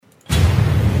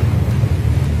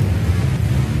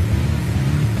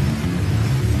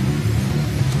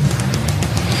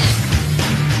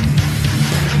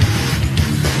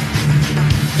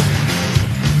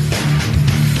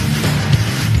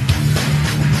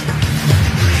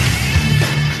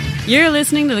You're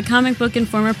listening to the Comic Book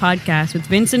Informer podcast with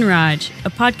Vince and Raj,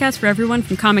 a podcast for everyone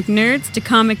from comic nerds to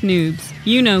comic noobs.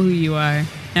 You know who you are.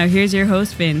 Now here's your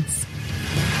host, Vince.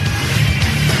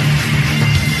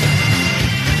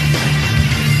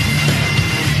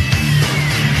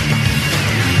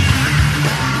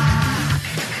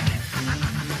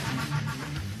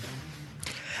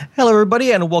 Hello,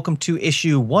 everybody, and welcome to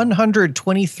issue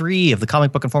 123 of the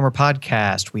Comic Book Informer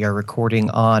podcast. We are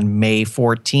recording on May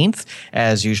 14th.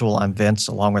 As usual, I'm Vince,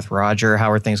 along with Roger.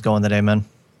 How are things going today, man?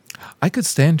 I could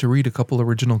stand to read a couple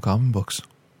original comic books.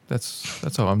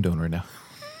 That's how I'm doing right now.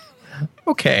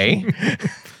 Okay.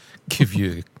 Give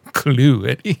you a clue,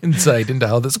 any insight into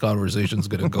how this conversation's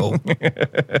going to go.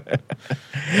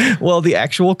 Well, the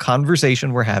actual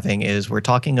conversation we're having is we're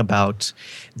talking about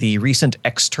the recent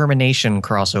Extermination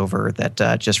crossover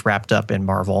that just wrapped up in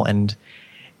Marvel. And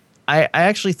I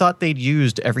actually thought they'd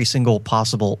used every single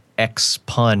possible X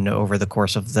pun over the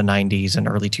course of the 90s and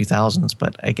early 2000s,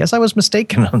 but I guess I was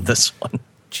mistaken on this one.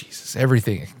 Jesus,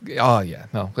 everything. Oh, yeah,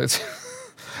 no.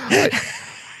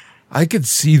 I could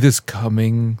see this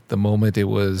coming the moment they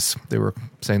were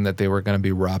saying that they were going to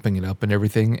be wrapping it up and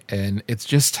everything, and it's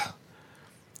just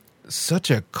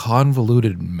such a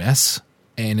convoluted mess,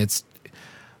 and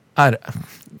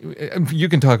you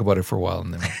can talk about it for a while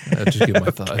and then I'll just give my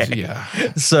thoughts. Yeah.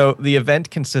 So the event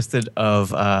consisted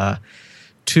of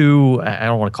two, I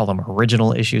don't want to call them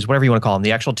original issues, whatever you want to call them,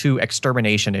 the actual two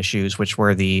Extermination issues, which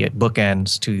were the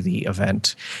bookends to the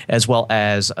event, as well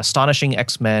as Astonishing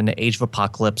X-Men, Age of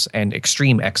Apocalypse, and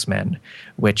Extreme X-Men,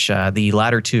 which the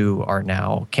latter two are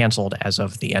now canceled as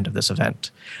of the end of this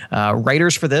event.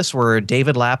 Writers for this were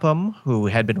David Lapham, who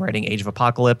had been writing Age of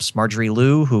Apocalypse, Marjorie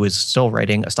Liu, who is still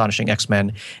writing Astonishing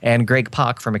X-Men, and Greg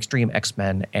Pak from Extreme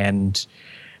X-Men, and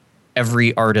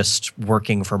every artist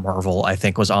working for Marvel, I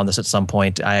think, was on this at some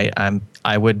point.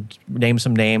 I would name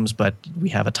some names, but we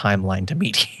have a timeline to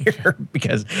meet here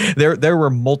because there were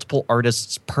multiple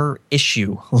artists per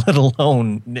issue, let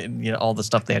alone all the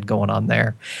stuff they had going on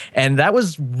there. And that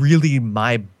was really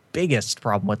my biggest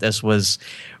problem with this, was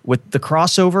with the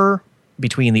crossover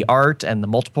between the art and the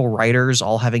multiple writers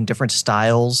all having different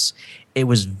styles. It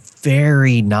was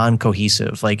very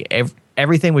non-cohesive. Like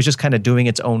everything was just kind of doing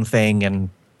its own thing, and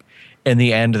in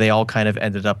the end, they all kind of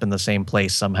ended up in the same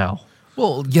place somehow.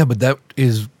 Well, yeah, but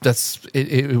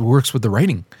it works with the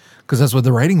writing, because that's what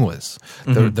the writing was.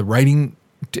 Mm-hmm. The writing,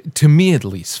 to me at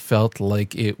least, felt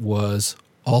like it was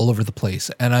all over the place.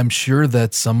 And I'm sure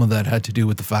that some of that had to do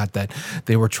with the fact that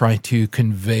they were trying to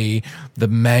convey the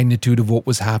magnitude of what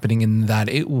was happening, and that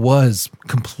it was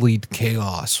complete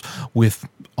chaos with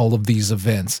all of these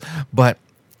events. But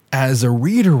as a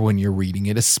reader, when you're reading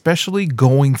it, especially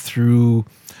going through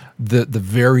the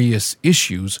various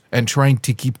issues and trying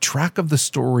to keep track of the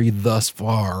story thus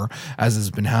far as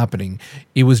has been happening,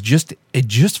 it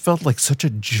just felt like such a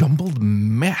jumbled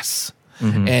mess.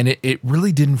 Mm-hmm. And it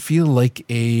really didn't feel like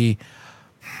the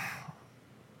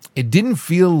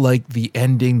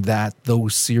ending that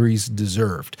those series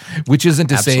deserved, which isn't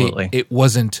to Absolutely. say it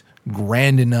wasn't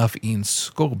grand enough in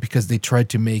scope, because they tried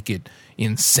to make it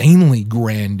insanely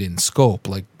grand in scope,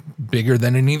 like bigger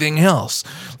than anything else.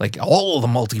 Like all the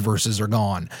multiverses are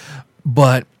gone.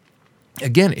 But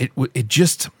again, it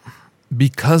just,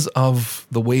 because of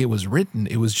the way it was written,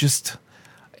 it was just,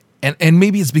 and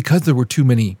maybe it's because there were too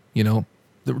many, there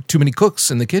were too many cooks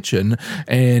in the kitchen,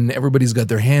 and everybody's got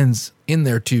their hands in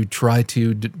there to try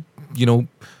to,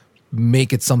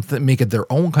 make it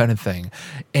their own kind of thing.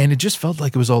 And it just felt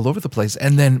like it was all over the place.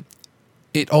 And then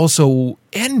it also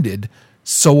ended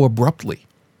so abruptly.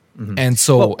 Mm-hmm. And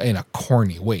so in a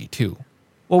corny way, too.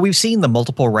 Well, we've seen the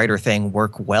multiple writer thing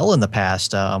work well in the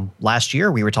past. Last year,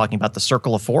 we were talking about the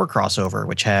Circle of Four crossover,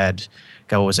 which had,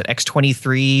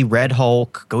 X-23, Red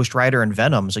Hulk, Ghost Rider, and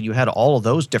Venom. So you had all of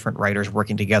those different writers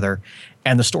working together,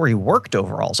 and the story worked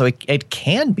overall. So it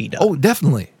can be done. Oh,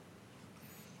 definitely.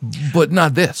 But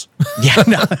not this. Yeah.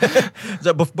 No.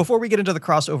 So before we get into the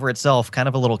crossover itself, kind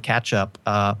of a little catch-up.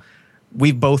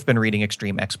 We've both been reading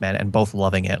Extreme X-Men and both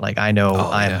loving it. Like, I know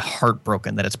I'm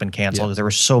heartbroken that it's been canceled because there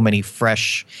were so many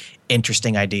fresh,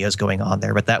 interesting ideas going on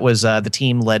there. But that was the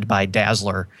team led by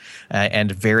Dazzler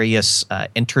and various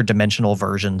interdimensional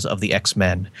versions of the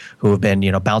X-Men who have been,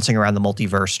 bouncing around the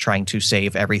multiverse trying to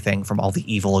save everything from all the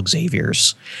evil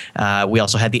Xaviers. We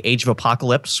also had the Age of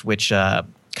Apocalypse, which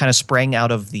kind of sprang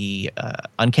out of the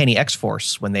Uncanny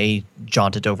X-Force when they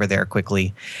jaunted over there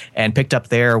quickly, and picked up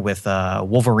there with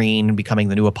Wolverine becoming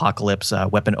the new Apocalypse,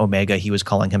 Weapon Omega he was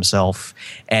calling himself,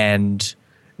 and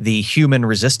the human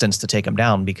resistance to take him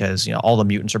down, because all the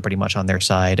mutants are pretty much on their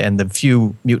side, and the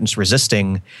few mutants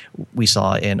resisting we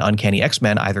saw in Uncanny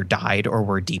X-Men either died or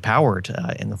were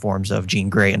depowered in the forms of Jean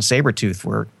Grey and Sabretooth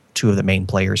were two of the main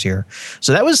players here.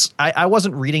 So that was, I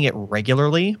wasn't reading it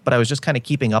regularly, but I was just kind of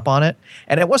keeping up on it.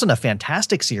 And it wasn't a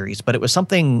fantastic series, but it was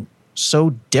something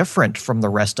so different from the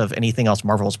rest of anything else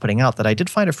Marvel was putting out that I did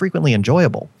find it frequently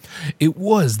enjoyable. It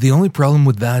was. The only problem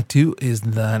with that too is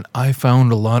that I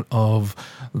found a lot of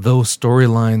those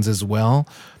storylines as well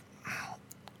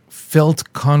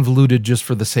felt convoluted just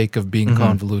for the sake of being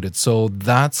convoluted. So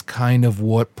that's kind of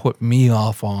what put me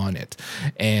off on it.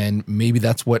 And maybe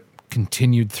that's what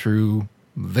continued through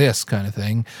this kind of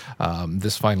thing,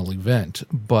 this final event.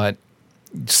 But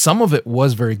some of it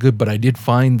was very good, but I did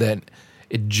find that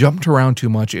it jumped around too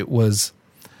much. It wasn't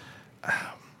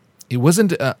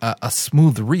a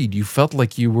smooth read. You felt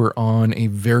like you were on a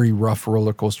very rough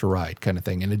roller coaster ride kind of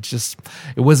thing. And it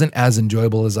wasn't as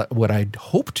enjoyable as what I'd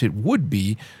hoped it would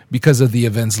be because of the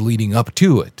events leading up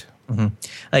to it. Mm-hmm.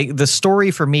 Like the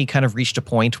story for me kind of reached a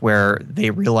point where they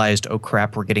realized, oh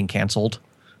crap, we're getting canceled.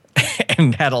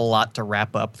 And had a lot to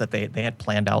wrap up that they had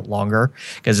planned out longer,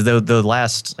 because the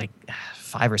last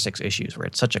 5 or 6 issues were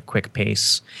at such a quick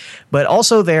pace. But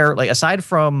also there, aside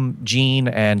from Jean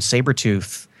and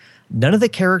Sabretooth, none of the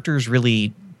characters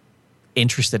really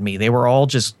interested me. They were all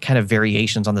just kind of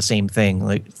variations on the same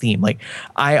theme.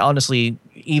 I honestly,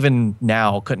 even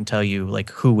now, couldn't tell you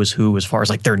who was who as far as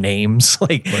their names.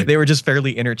 Right. They were just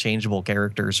fairly interchangeable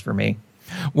characters for me.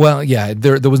 Well, yeah,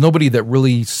 there was nobody that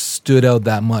really stood out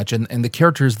that much, and the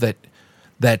characters that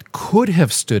could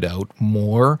have stood out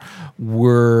more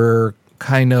were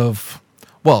kind of,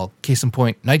 well, case in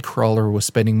point, Nightcrawler was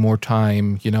spending more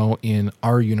time, in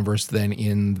our universe than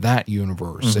in that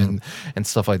universe, and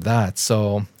stuff like that.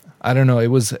 So I don't know. It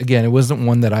wasn't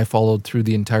one that I followed through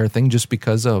the entire thing just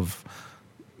because of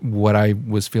what I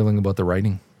was feeling about the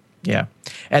writing. Yeah.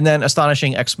 And then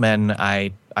Astonishing X-Men,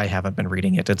 I haven't been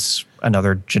reading it. It's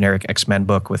another generic X-Men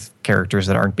book with characters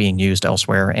that aren't being used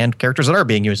elsewhere and characters that are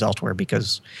being used elsewhere,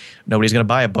 because nobody's going to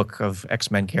buy a book of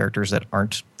X-Men characters that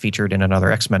aren't featured in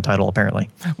another X-Men title, apparently.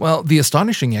 Well, the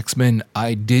Astonishing X-Men,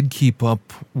 I did keep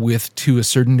up with to a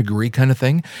certain degree kind of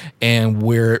thing. And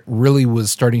where it really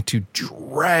was starting to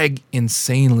drag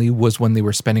insanely was when they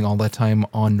were spending all that time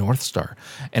on Northstar.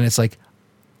 And it's like,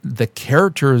 the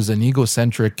character is an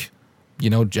egocentric,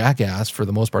 jackass for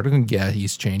the most part. Yeah,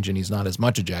 he's changed and he's not as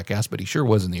much a jackass, but he sure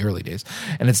was in the early days.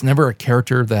 And it's never a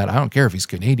character that, I don't care if he's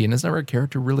Canadian, it's never a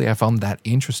character really I found that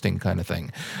interesting kind of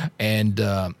thing. And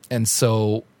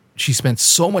so she spent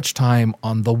so much time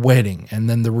on the wedding and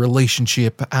then the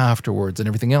relationship afterwards and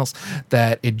everything else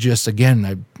that it just,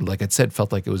 again, like I said,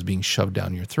 felt like it was being shoved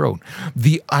down your throat.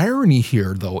 The irony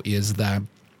here, though, is that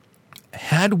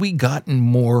had we gotten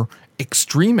more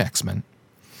Extreme X-Men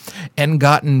and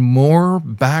gotten more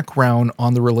background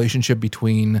on the relationship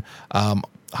between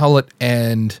Howlett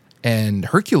and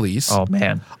Hercules, oh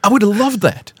man, I would have loved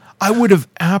that. I would have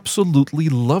absolutely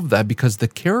loved that because the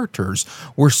characters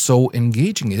were so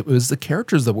engaging. It was the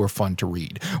characters that were fun to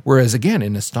read. Whereas again,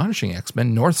 in Astonishing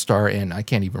X-Men, Northstar, and I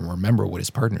can't even remember what his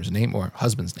partner's name or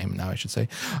husband's name now I should say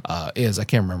is. I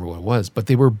can't remember what it was, but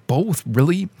they were both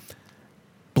really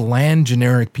bland,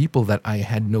 generic people that I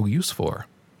had no use for.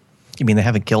 You mean they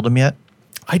haven't killed him yet?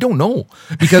 I don't know,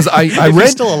 because I if read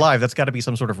he's still alive. That's got to be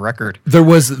some sort of record. There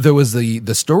was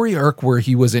the story arc where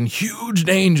he was in huge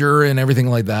danger and everything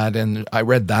like that, and I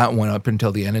read that one up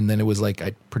until the end, and then it was like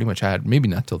I pretty much had, maybe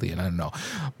not till the end, I don't know,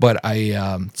 but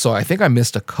so I think I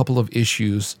missed a couple of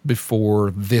issues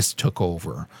before this took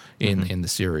over in the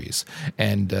series,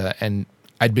 and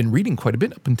I'd been reading quite a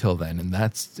bit up until then, and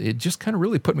it just kind of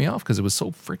really put me off because it was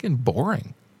so freaking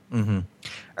boring. Mm-hmm.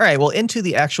 All right, well, into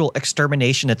the actual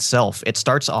extermination itself. It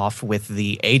starts off with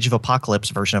the Age of Apocalypse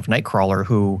version of Nightcrawler,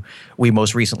 who we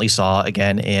most recently saw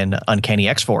again in Uncanny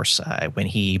X-Force when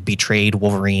he betrayed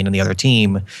Wolverine and the other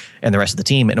team and the rest of the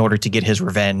team in order to get his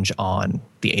revenge on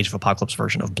the Age of Apocalypse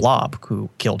version of Blob, who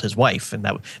killed his wife. And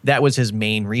that was his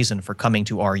main reason for coming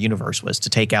to our universe, was to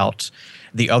take out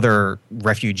the other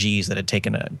refugees that had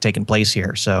taken place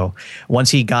here. So once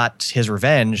he got his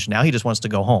revenge, now he just wants to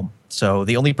go home. So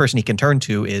the only person he can turn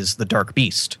to is the Dark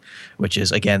Beast, which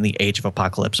is, again, the Age of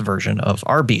Apocalypse version of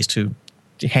our Beast, who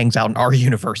hangs out in our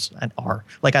universe. And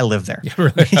like I live there.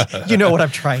 You know what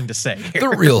I'm trying to say here.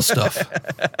 The real stuff.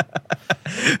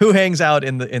 Who hangs out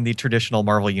in the traditional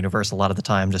Marvel universe a lot of the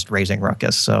time, just raising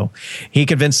ruckus. So he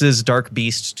convinces Dark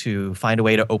Beast to find a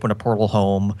way to open a portal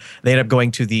home. They end up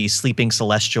going to the Sleeping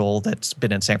Celestial that's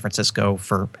been in San Francisco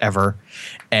forever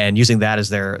and using that as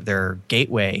their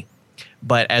gateway.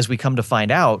 But as we come to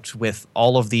find out, with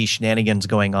all of the shenanigans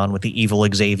going on with the evil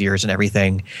Xaviers and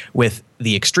everything, with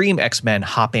the extreme X-Men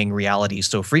hopping realities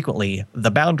so frequently,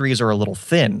 the boundaries are a little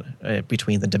thin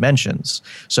between the dimensions.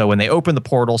 So when they open the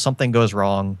portal, something goes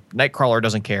wrong. Nightcrawler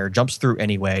doesn't care, jumps through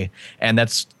anyway, and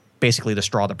that's basically the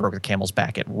straw that broke the camel's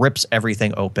back. It rips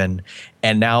everything open,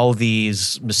 and now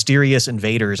these mysterious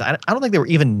invaders, I don't think they were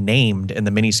even named in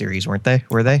the miniseries, weren't they?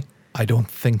 Were they? I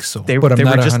don't think so. They were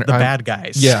just the bad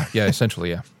guys. Yeah, essentially,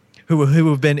 yeah. who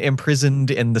have been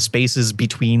imprisoned in the spaces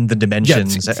between the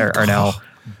dimensions are now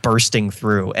bursting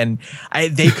through. And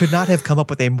they could not have come up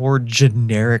with a more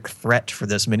generic threat for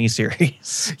this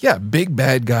miniseries. Yeah, big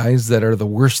bad guys that are the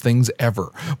worst things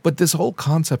ever. But this whole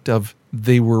concept of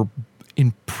they were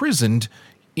imprisoned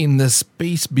in the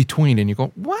space between, and you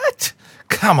go, what?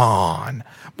 Come on.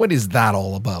 What is that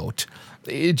all about?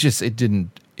 It just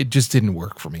didn't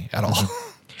work for me at all.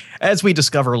 As we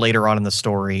discover later on in the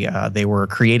story, they were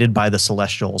created by the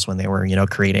Celestials when they were,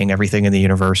 creating everything in the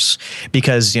universe,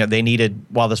 because they needed,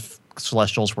 while the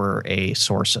Celestials were a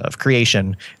source of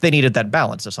creation, they needed that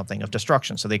balance of something of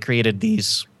destruction. So they created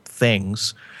these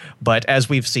things. But as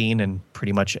we've seen in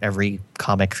pretty much every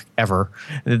comic ever,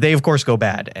 they of course go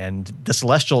bad, and the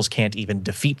Celestials can't even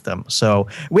defeat them. So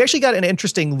we actually got an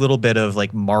interesting little bit of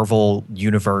like Marvel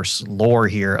universe lore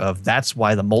here of that's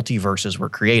why the multiverses were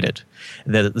created.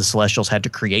 The Celestials had to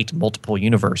create multiple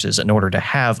universes in order to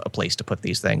have a place to put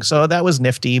these things. So that was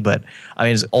nifty, but I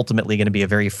mean, it's ultimately going to be a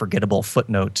very forgettable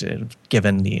footnote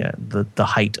given the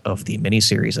height of the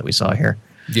miniseries that we saw here.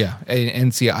 Yeah,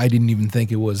 and see, I didn't even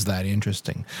think it was that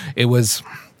interesting. It was...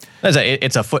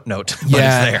 It's a footnote, but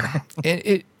it's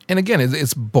there. And again,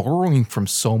 it's borrowing from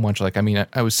so much. Like, I mean,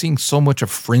 I was seeing so much of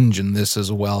Fringe in this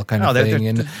as well, kind of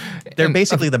thing. They're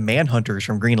basically the Manhunters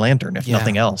from Green Lantern, if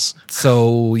nothing else.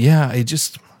 So, yeah,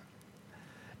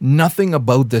 nothing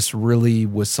about this really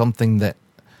was something that,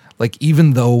 like,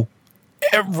 even though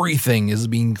everything is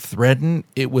being threatened,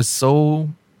 it was so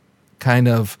kind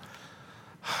of...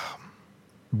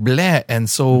 bleh. And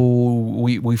so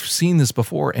we've seen this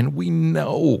before, and we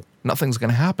know nothing's going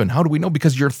to happen. How do we know?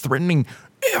 Because you're threatening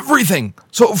everything.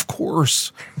 So of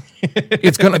course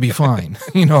it's going to be fine.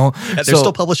 They're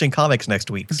still publishing comics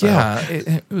next week. So. Yeah,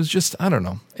 it was just, I don't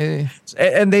know.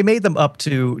 And they made them up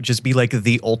to just be like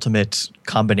the ultimate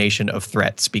combination of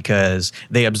threats, because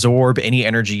they absorb any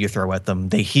energy you throw at them.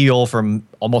 They heal from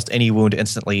almost any wound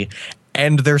instantly.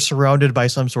 And they're surrounded by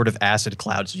some sort of acid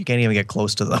cloud, so you can't even get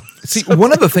close to them. See,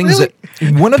 one of the things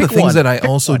that I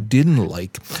also didn't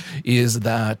like is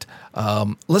that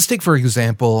let's take, for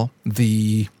example,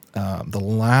 the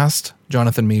last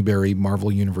Jonathan Mayberry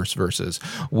Marvel Universe Versus,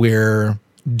 where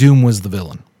Doom was the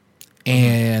villain,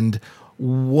 and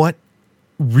what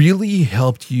really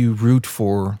helped you root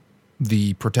for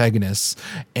the protagonists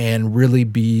and really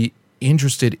be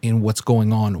interested in what's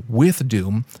going on with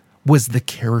Doom was the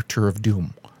character of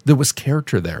Doom. There was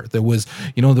character there. There was,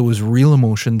 there was real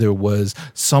emotion. There was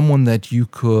someone that you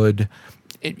could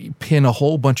pin a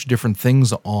whole bunch of different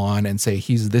things on and say,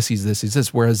 he's this, he's this, he's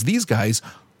this. Whereas these guys,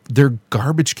 they're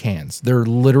garbage cans. They're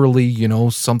literally,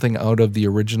 something out of the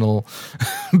original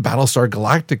Battlestar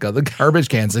Galactica, the garbage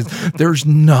cans. There's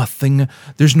nothing.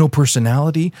 There's no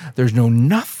personality. There's no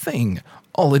nothing.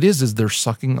 All it is they're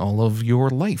sucking all of your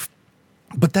life.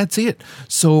 But that's it.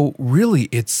 So really,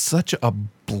 it's such a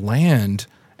bland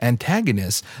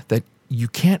antagonist that you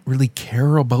can't really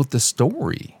care about the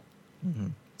story. Mm-hmm.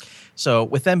 So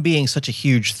with them being such a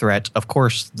huge threat, of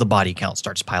course, the body count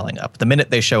starts piling up. The minute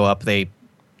they show up, they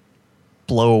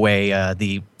blow away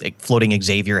the floating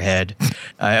Xavier head.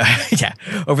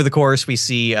 Over the course, we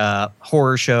see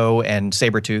Horror Show and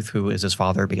Sabretooth, who is his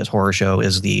father, because Horror Show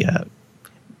is the...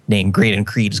 name Graydon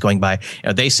Creed is going by.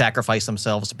 They sacrifice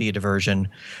themselves to be a diversion,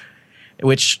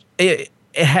 which it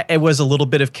was a little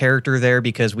bit of character there,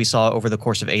 because we saw over the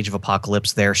course of Age of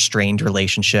Apocalypse their strained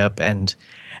relationship, and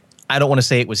I don't want to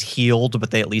say it was healed,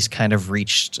 but they at least kind of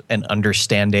reached an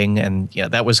understanding, and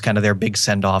that was kind of their big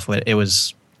send off. There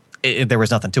was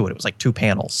nothing to it. It was like 2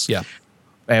 panels. Yeah,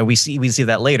 and we see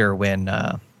that later when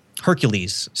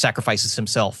Hercules sacrifices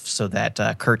himself so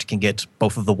that Kurt can get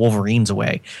both of the Wolverines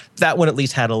away. That one at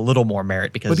least had a little more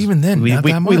merit, because but even then, we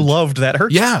loved that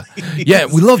Hercules. Yeah,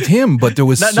 we loved him, but there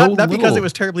was not because it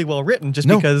was terribly well written, just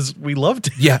because we loved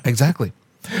it. Yeah, exactly.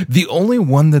 The only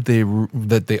one that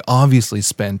they obviously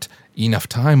spent enough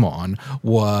time on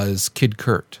was Kid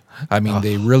Kurt. I mean,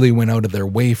 they really went out of their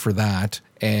way for that,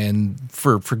 and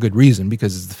for good reason,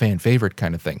 because it's the fan favorite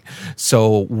kind of thing.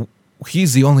 So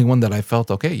he's the only one that I felt,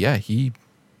 okay, yeah,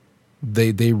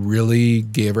 they really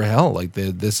gave her hell. Like,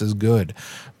 this is good.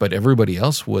 But everybody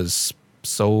else was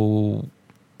so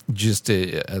just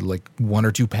a like 1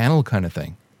 or 2 panel kind of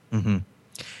thing.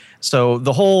 So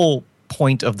the whole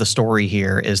point of the story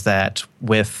here is that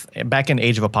back in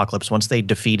Age of Apocalypse, once they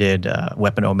defeated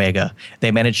Weapon Omega,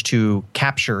 they managed to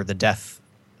capture the Death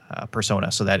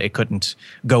persona so that it couldn't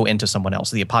go into someone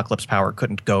else. The Apocalypse power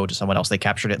couldn't go to someone else. They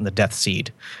captured it in the Death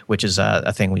Seed, which is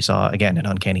a thing we saw again in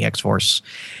Uncanny X-Force.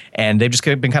 And they've just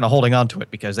been kind of holding on to it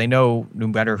because they know no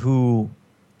matter who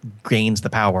gains the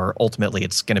power, ultimately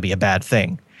it's going to be a bad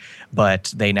thing.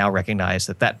 But they now recognize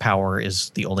that that power is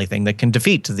the only thing that can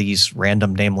defeat these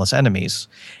random nameless enemies,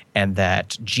 and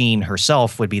that Jean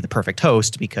herself would be the perfect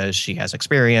host because she has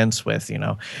experience with,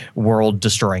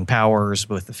 world-destroying powers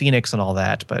with the Phoenix and all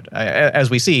that. But as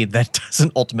we see, that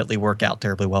doesn't ultimately work out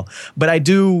terribly well. But I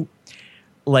do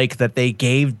like that they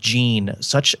gave Jean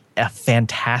such a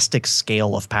fantastic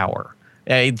scale of power.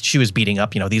 She was beating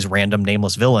up, these random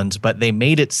nameless villains, but they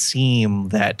made it seem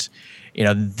that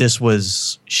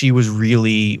she was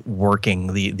really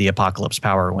working the Apocalypse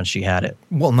power when she had it.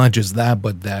 Well, not just that,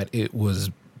 but that it was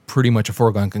pretty much a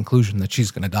foregone conclusion that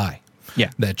she's going to die.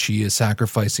 Yeah. That she is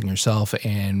sacrificing herself,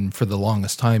 and for the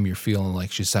longest time you're feeling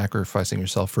like she's sacrificing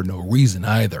herself for no reason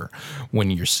either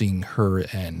when you're seeing her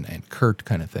and Kurt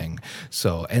kind of thing.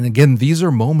 So, and again, these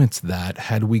are moments that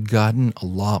had we gotten a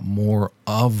lot more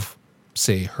of,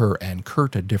 say, her and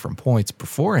Kurt at different points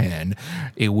beforehand,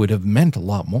 it would have meant a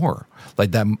lot more.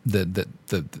 Like that,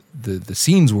 the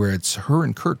scenes where it's her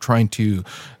and Kurt trying to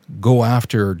go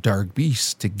after Dark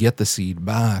Beast to get the seed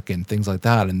back and things like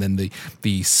that, and then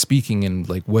the speaking and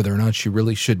like whether or not she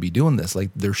really should be doing this. Like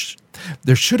there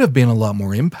should have been a lot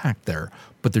more impact there,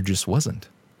 but there just wasn't.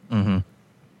 Mm-hmm.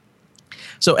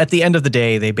 So at the end of the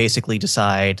day, they basically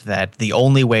decide that the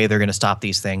only way they're going to stop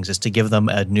these things is to give them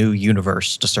a new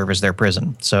universe to serve as their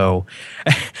prison. So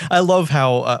I love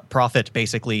how Prophet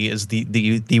basically is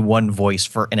the one voice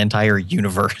for an entire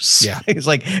universe. Yeah. He's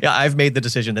like, yeah, I've made the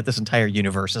decision that this entire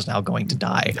universe is now going to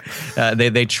die.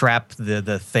 They trap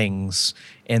the things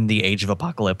in the Age of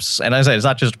Apocalypse. And as I said, it's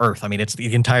not just Earth. I mean, it's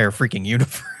the entire freaking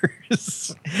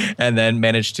universe. And then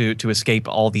manage to escape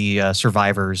all the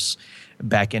survivors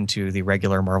back into the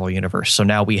regular Marvel universe. So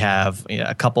now we have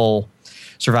a couple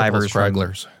survivors.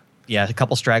 A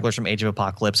couple stragglers from Age of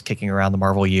Apocalypse kicking around the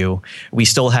Marvel U. We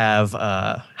still have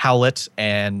Howlett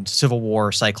and Civil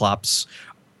War Cyclops.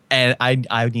 And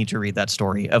I need to read that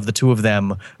story of the two of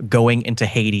them going into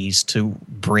Hades to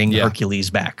bring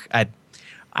Hercules back.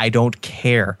 I don't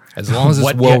care. As long as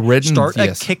it's well written. Start a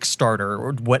Kickstarter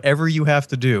or whatever you have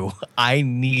to do. I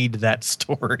need that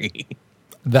story.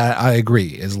 That I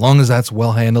agree. As long as that's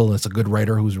well handled, it's a good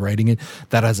writer who's writing it,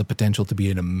 that has a potential to be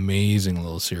an amazing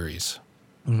little series.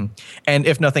 Mm-hmm. And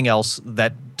if nothing else,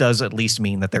 that does at least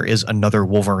mean that there is another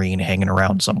Wolverine hanging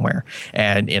around somewhere.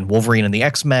 And in Wolverine and the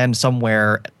X-Men,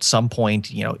 somewhere at some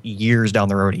point, years down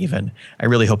the road even, I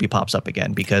really hope he pops up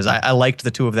again, because I liked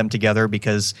the two of them together,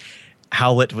 because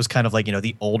Howlett was kind of like,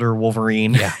 the older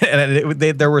Wolverine. Yeah. And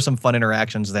there were some fun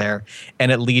interactions there.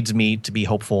 And it leads me to be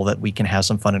hopeful that we can have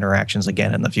some fun interactions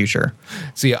again in the future.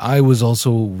 See, I was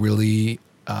also really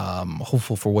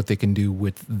hopeful for what they can do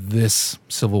with this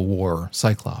Civil War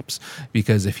Cyclops,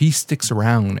 because if he sticks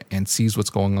around and sees what's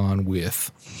going on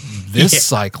with this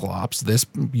Cyclops, this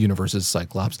universe's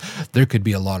Cyclops, there could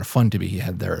be a lot of fun to be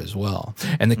had there as well.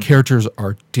 And the characters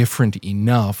are different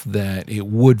enough that it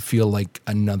would feel like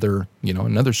another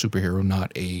superhero,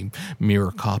 not a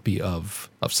mirror copy of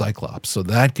Cyclops. So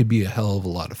that could be a hell of a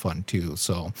lot of fun too.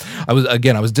 So I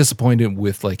was disappointed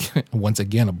with, like, once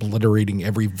again, obliterating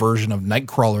every version of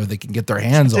Nightcrawler they can get their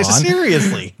hands on.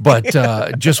 Seriously.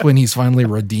 But just when he's finally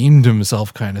redeemed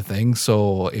himself kind of thing.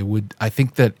 So I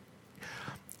think that,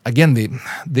 again,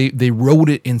 they wrote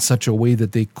it in such a way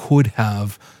that they could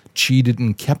have cheated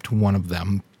and kept one of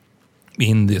them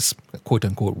in this quote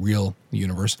unquote real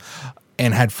universe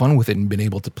and had fun with it and been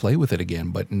able to play with it again.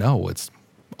 But no, it's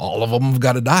all of them have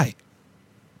got to die.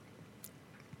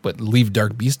 But leave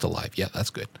Dark Beast alive. Yeah, that's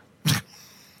good.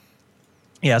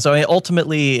 Yeah, so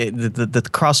ultimately, the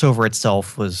crossover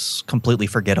itself was completely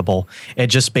forgettable. It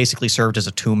just basically served as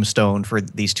a tombstone for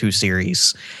these two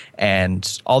series.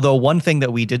 And although one thing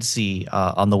that we did see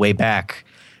on the way back,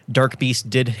 Dark Beast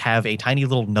did have a tiny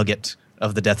little nugget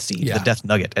of the Death Seed, the Death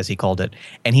Nugget, as he called it,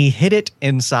 and he hid it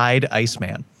inside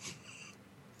Iceman.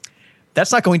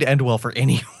 That's not going to end well for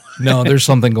anyone. No, there's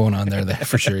something going on there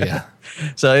for sure, yeah.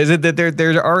 So is it that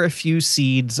there are a few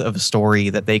seeds of a story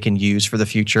that they can use for the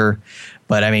future,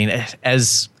 but I mean,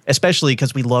 especially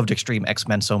because we loved Extreme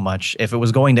X-Men so much, if it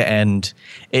was going to end,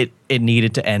 it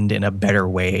needed to end in a better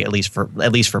way, at least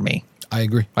for me. I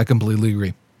agree. I completely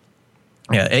agree.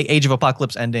 Yeah, Age of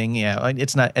Apocalypse ending. Yeah,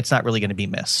 it's not really going to be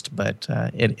missed, but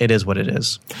it is what it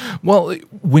is. Well,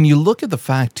 when you look at the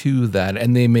fact too that,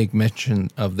 and they make mention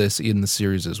of this in the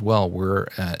series as well, where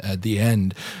at the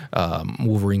end,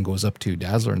 Wolverine goes up to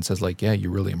Dazzler and says, like, "Yeah, you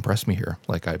really impressed me here.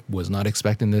 Like, I was not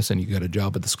expecting this, and you got a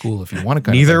job at the school if you want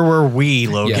to." Neither were we,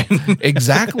 Logan. Yeah,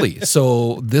 exactly.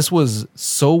 So this was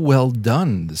so well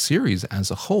done, the series as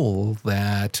a whole,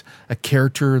 that a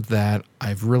character that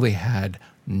I've really had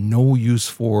no use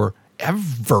for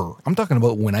ever. I'm talking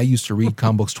about when I used to read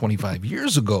comic books 25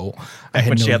 years ago. I had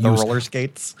when no she had use. the roller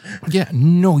skates. Yeah,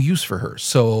 no use for her.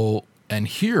 So, and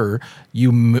here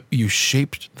you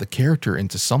shaped the character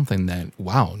into something that,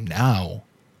 wow, now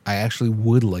I actually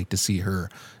would like to see her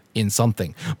in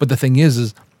something. But the thing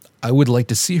is I would like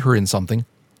to see her in something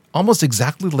almost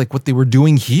exactly like what they were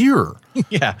doing here.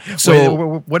 Yeah.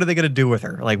 So what are they going to do with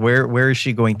her? Like, where is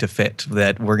she going to fit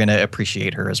that we're going to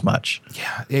appreciate her as much?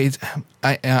 Yeah,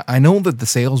 I know that the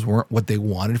sales weren't what they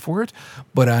wanted for it,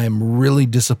 but I'm really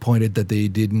disappointed that they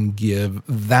didn't give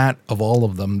that, of all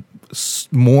of them,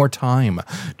 more time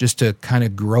just to kind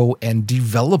of grow and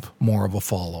develop more of a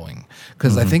following.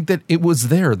 Because I think that it was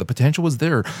there. The potential was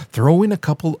there. Throw in a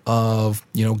couple of,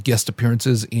 guest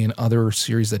appearances in other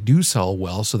series that do sell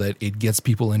well so that it gets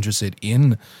people interested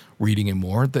in reading it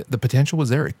more. The potential was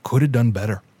there. It could have done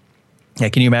better. Yeah,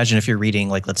 can you imagine if you're reading,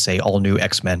 like, let's say, all new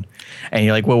X-Men, and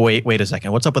you're like, well, wait a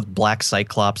second, what's up with Black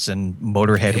Cyclops and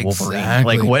Motorhead Wolverine?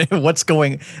 Like, what's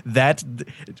going, that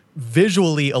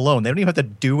visually alone, they don't even have to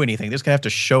do anything. They're just going to have to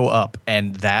show up,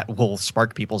 and that will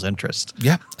spark people's interest.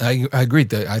 Yeah, I agree.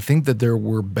 I think that there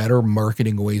were better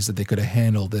marketing ways that they could have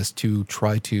handled this to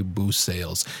try to boost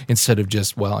sales instead of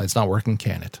just, well, it's not working,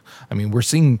 can it? I mean, we're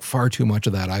seeing far too much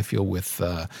of that, I feel, with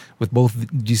both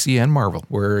DC and Marvel,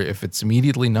 where if it's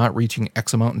immediately not reaching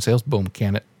X amount in sales, boom,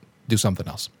 can it do something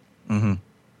else? Mm-hmm.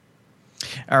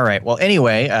 All right. Well,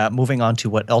 anyway, moving on to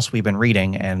what else we've been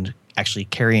reading and actually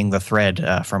carrying the thread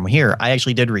from here. I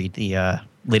actually did read the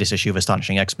latest issue of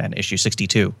Astonishing X-Men, issue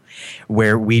 62,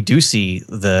 where we do see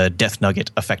the Death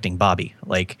Nugget affecting Bobby.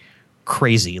 Like,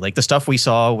 crazy. Like, the stuff we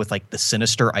saw with, like, the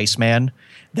Sinister Iceman,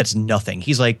 that's nothing.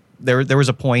 He's like, there was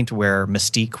a point where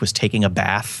Mystique was taking a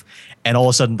bath, and all of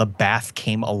a sudden the bath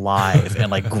came alive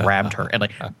and, like, grabbed her. And,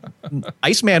 like,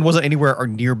 Iceman wasn't anywhere or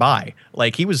nearby.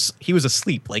 Like, he was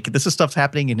asleep. Like, this is stuff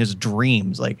happening in his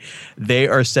dreams. Like, they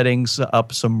are setting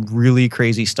up some really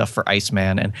crazy stuff for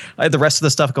Iceman. And the rest of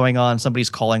the stuff going on, somebody's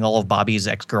calling all of Bobby's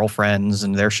ex-girlfriends,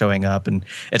 and they're showing up, and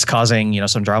it's causing,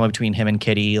 some drama between him and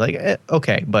Kitty. Like,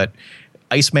 okay, but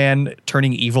Iceman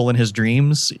turning evil in his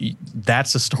dreams,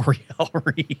 that's a story I'll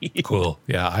read. Cool.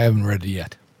 Yeah, I haven't read it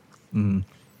yet. Mm.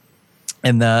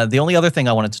 And the only other thing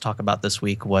I wanted to talk about this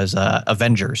week was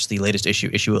Avengers, the latest issue,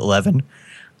 issue 11.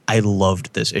 I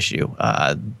loved this issue.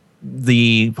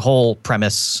 The whole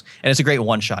premise, and it's a great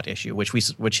one-shot issue,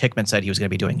 which Hickman said he was going to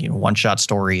be doing, one-shot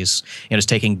stories, just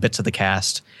taking bits of the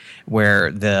cast,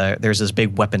 where there's this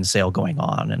big weapons sale going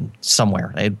on, and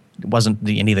somewhere it wasn't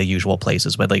any of the usual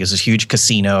places, but like it's this huge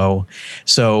casino.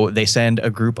 So they send a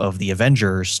group of the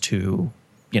Avengers to,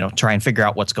 try and figure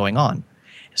out what's going on.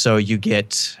 So you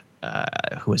get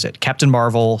who is it? Captain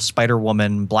Marvel,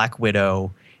 Spider-Woman, Black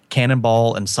Widow,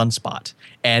 Cannonball, and Sunspot.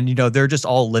 And, they're just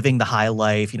all living the high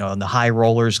life, in the High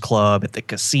Rollers Club, at the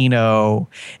casino.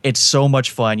 It's so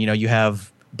much fun. You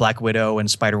have Black Widow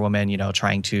and Spider-Woman,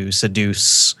 trying to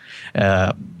seduce,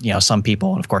 some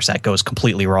people. And, of course, that goes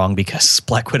completely wrong because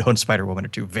Black Widow and Spider-Woman are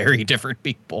two very different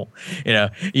people.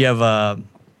 You have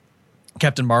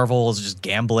Captain Marvel is just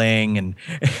gambling. And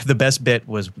the best bit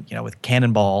was, with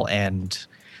Cannonball and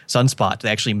Sunspot, they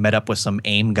actually met up with some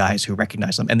AIM guys who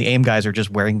recognized them, and the AIM guys are just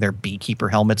wearing their beekeeper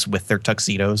helmets with their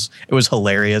tuxedos. It was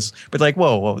hilarious, but like,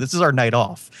 whoa, this is our night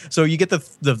off. So you get the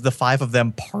five of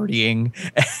them partying,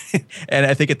 and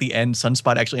I think at the end,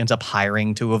 Sunspot actually ends up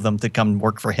hiring two of them to come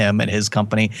work for him and his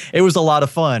company. It was a lot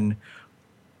of fun,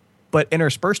 but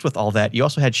interspersed with all that, you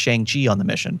also had Shang-Chi on the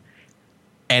mission.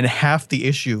 And half the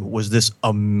issue was this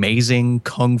amazing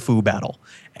kung fu battle.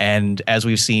 And as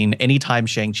we've seen, anytime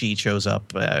Shang-Chi shows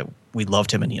up, we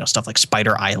loved him in, stuff like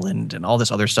Spider Island and all this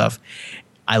other stuff.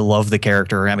 I love the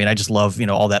character. I mean, I just love,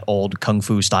 all that old kung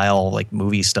fu style, like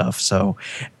movie stuff. So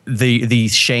the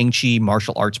Shang-Chi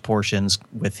martial arts portions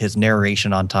with his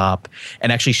narration on top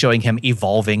and actually showing him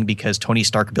evolving because Tony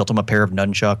Stark built him a pair of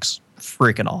nunchucks.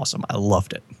 Freaking awesome. I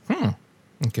loved it.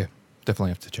 Okay.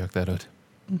 Definitely have to check that out.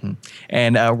 Mm-hmm.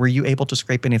 And were you able to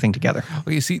scrape anything together?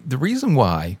 Well, you see, the reason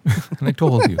why, and I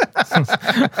told you,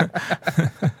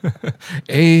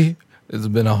 It's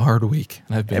been a hard week.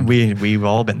 And I've been we've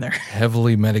all been there.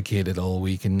 heavily medicated all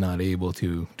week and not able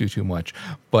to do too much.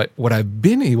 But what I've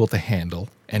been able to handle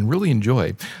and really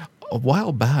enjoy, a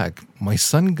while back, my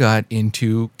son got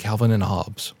into Calvin and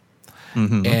Hobbes.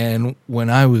 Mm-hmm. And when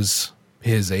I was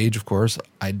his age, of course,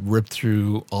 I'd ripped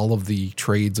through all of the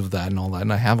trades of that and all that,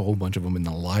 and I have a whole bunch of them in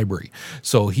the library.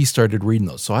 So he started reading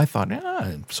those. So I thought,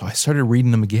 so I started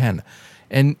reading them again.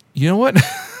 And you know what?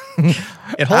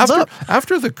 It holds up.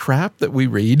 After the crap that we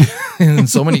read in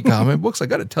so many comic books, I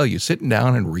got to tell you, sitting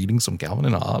down and reading some Calvin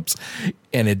and Hobbes,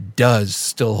 and it does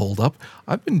still hold up.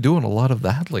 I've been doing a lot of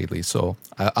that lately, so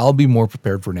I'll be more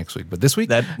prepared for next week. But this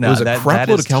week, it was a crap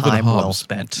load of Calvin and Hobbes. Well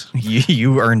spent.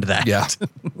 You earned that. Yeah.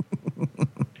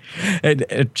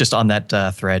 And just on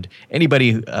that thread,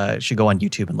 anybody should go on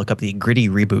YouTube and look up the gritty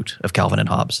reboot of Calvin and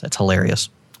Hobbes. That's hilarious.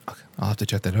 Okay, I'll have to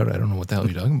check that out. I don't know what the hell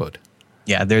you're talking about.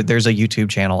 Yeah, there's a YouTube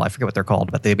channel. I forget what they're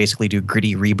called, but they basically do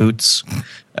gritty reboots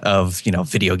of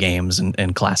video games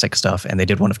and classic stuff. And they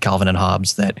did one of Calvin and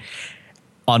Hobbes that,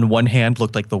 on one hand,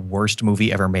 looked like the worst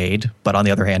movie ever made, but on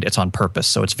the other hand, it's on purpose,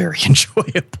 so it's very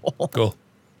enjoyable. Cool.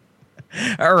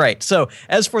 All right. So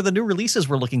as for the new releases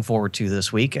we're looking forward to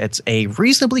this week, it's a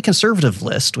reasonably conservative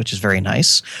list, which is very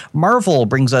nice. Marvel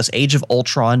brings us Age of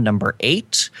Ultron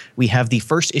 #8. We have the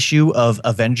first issue of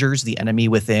Avengers: The Enemy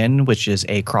Within, which is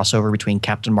a crossover between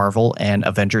Captain Marvel and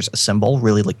Avengers Assemble.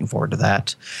 Really looking forward to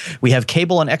that. We have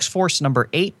Cable and X-Force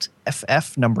 #8,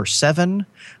 FF #7,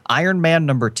 Iron Man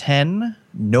 #10,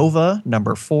 Nova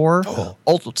 #4. Oh.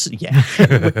 Yeah.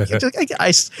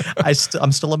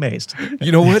 I'm still amazed.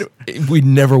 You know what? We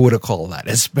never would have called that,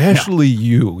 especially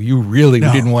you. You really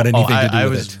didn't want anything to do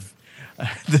with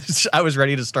it. I was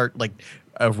ready to start like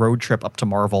a road trip up to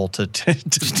Marvel to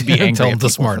be angry. Tell them to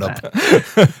smart up.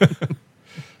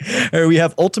 We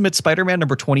have Ultimate Spider-Man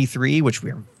 #23, which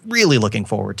we're really looking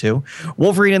forward to.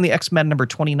 Wolverine and the X-Men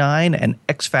 #29, and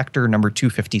X-Factor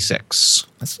 #256.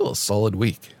 That's still a solid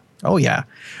week. Oh, yeah.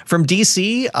 From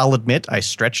DC, I'll admit I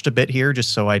stretched a bit here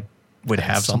just so I would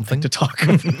have something to talk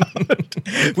about.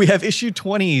 We have issue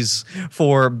 20s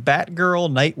for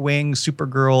Batgirl, Nightwing,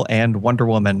 Supergirl, and Wonder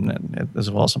Woman, as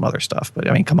well as some other stuff. But,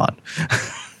 I mean, come on.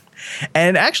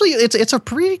 And actually, it's a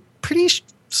pretty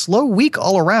slow week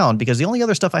all around, because the only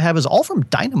other stuff I have is all from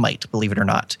Dynamite, believe it or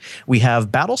not. We have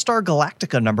Battlestar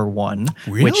Galactica #1.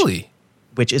 Really?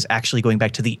 Which is actually going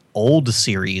back to the old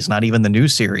series, not even the new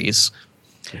series.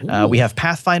 We have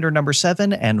Pathfinder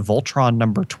 #7 and Voltron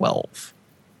 #12.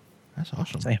 That's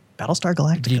awesome. So, yeah, Battlestar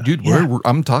Galactica. Dude,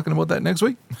 I'm talking about that next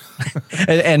week.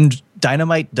 and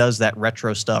Dynamite does that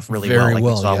retro stuff really Very well. Like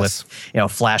we saw yes.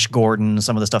 with Flash Gordon,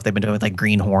 some of the stuff they've been doing with like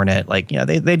Green Hornet. Like,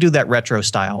 they do that retro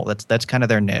style. That's kind of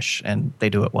their niche, and they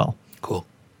do it well. Cool.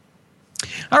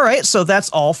 All right, so that's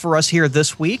all for us here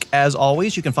this week. As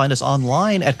always, you can find us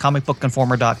online at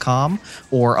comicbookinformer.com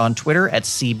or on Twitter at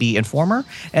CBInformer.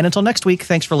 And until next week,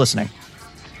 thanks for listening.